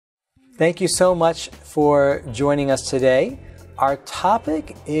Thank you so much for joining us today. Our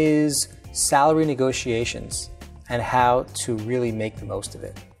topic is salary negotiations and how to really make the most of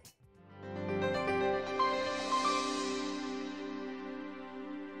it.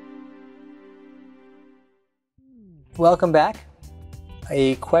 Welcome back.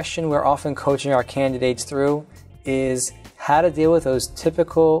 A question we're often coaching our candidates through is how to deal with those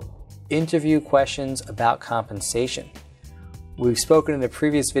typical interview questions about compensation. We've spoken in the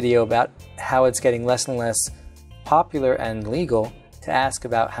previous video about how it's getting less and less popular and legal to ask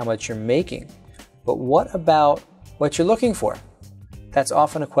about how much you're making. But what about what you're looking for? That's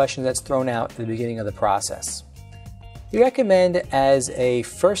often a question that's thrown out at the beginning of the process. We recommend as a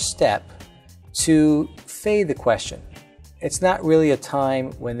first step to fade the question. It's not really a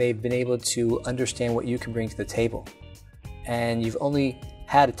time when they've been able to understand what you can bring to the table. And you've only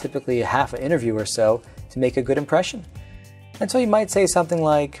had typically a half an interview or so to make a good impression. And so you might say something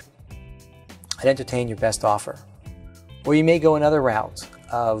like, I'd entertain your best offer. Or you may go another route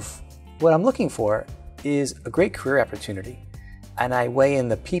of, what I'm looking for is a great career opportunity. And I weigh in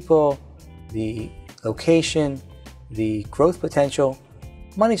the people, the location, the growth potential.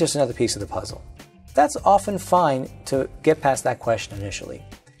 Money's just another piece of the puzzle. That's often fine to get past that question initially.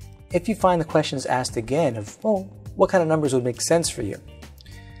 If you find the question is asked again of, what kind of numbers would make sense for you?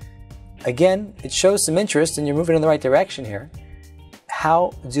 Again, it shows some interest and you're moving in the right direction here.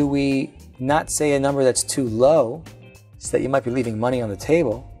 How do we not say a number that's too low so that you might be leaving money on the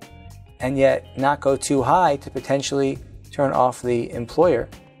table and yet not go too high to potentially turn off the employer,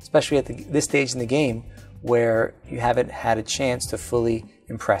 especially at this stage in the game where you haven't had a chance to fully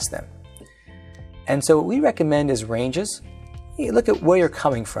impress them? And so what we recommend is ranges. You look at where you're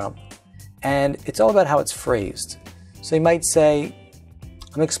coming from, and it's all about how it's phrased. So you might say,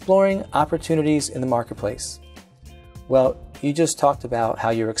 I'm exploring opportunities in the marketplace. Well, you just talked about how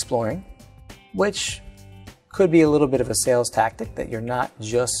you're exploring, which could be a little bit of a sales tactic, that you're not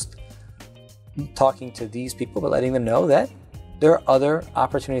just talking to these people, but letting them know that there are other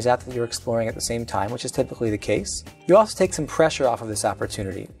opportunities out there that you're exploring at the same time, which is typically the case. You also take some pressure off of this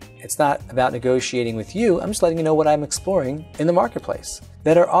opportunity. It's not about negotiating with you. I'm just letting you know what I'm exploring in the marketplace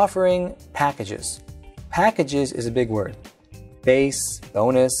that are offering packages. Packages is a big word. Base,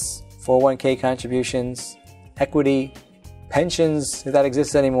 bonus, 401k contributions, equity, pensions, if that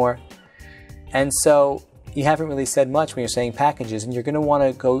exists anymore. And so you haven't really said much when you're saying packages, and you're going to want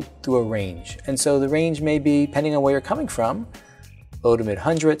to go through a range. And so the range may be, depending on where you're coming from, low to mid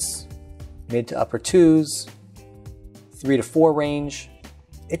hundreds, mid to upper twos, 3 to 4 range.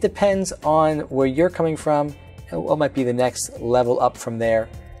 It depends on where you're coming from and what might be the next level up from there.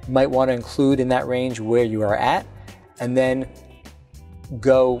 You might want to include in that range where you are at and then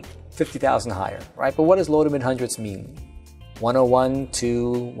go 50,000 higher, right? But what does low to mid hundreds mean? 101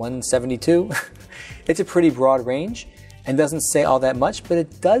 to 172? It's a pretty broad range and doesn't say all that much, but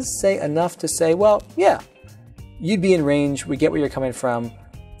it does say enough to say, well, yeah, you'd be in range. We get where you're coming from.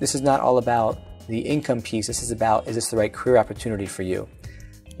 This is not all about the income piece. This is about, is this the right career opportunity for you?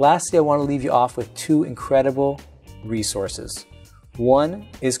 Lastly, I want to leave you off with 2 incredible resources. One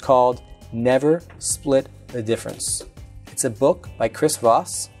is called Never Split the Difference. It's a book by Chris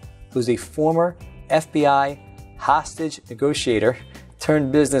Voss, who's a former FBI hostage negotiator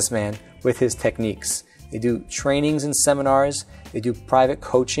turned businessman with his techniques. They do trainings and seminars, they do private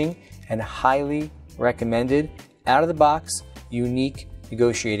coaching, and highly recommended, out-of-the-box, unique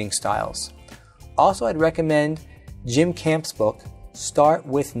negotiating styles. Also, I'd recommend Jim Camp's book, Start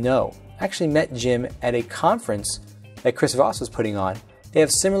With No. I actually met Jim at a conference that Chris Voss was putting on. They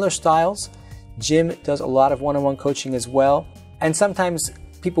have similar styles. Jim does a lot of one-on-one coaching as well. And sometimes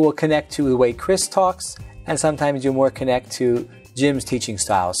people will connect to the way Chris talks, and sometimes you'll more connect to Jim's teaching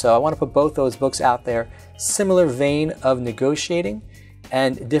style. So I want to put both those books out there. Similar vein of negotiating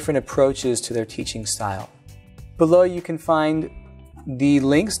and different approaches to their teaching style. Below you can find the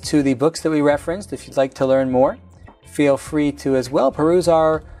links to the books that we referenced if you'd like to learn more. Feel free to as well peruse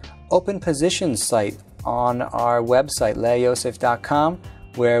our open positions site on our website, leayosef.com,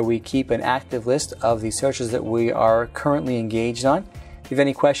 where we keep an active list of the searches that we are currently engaged on. If you have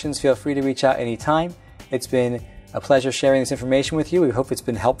any questions, feel free to reach out anytime. It's been a pleasure sharing this information with you. We hope it's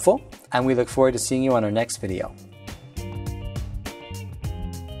been helpful, and we look forward to seeing you on our next video.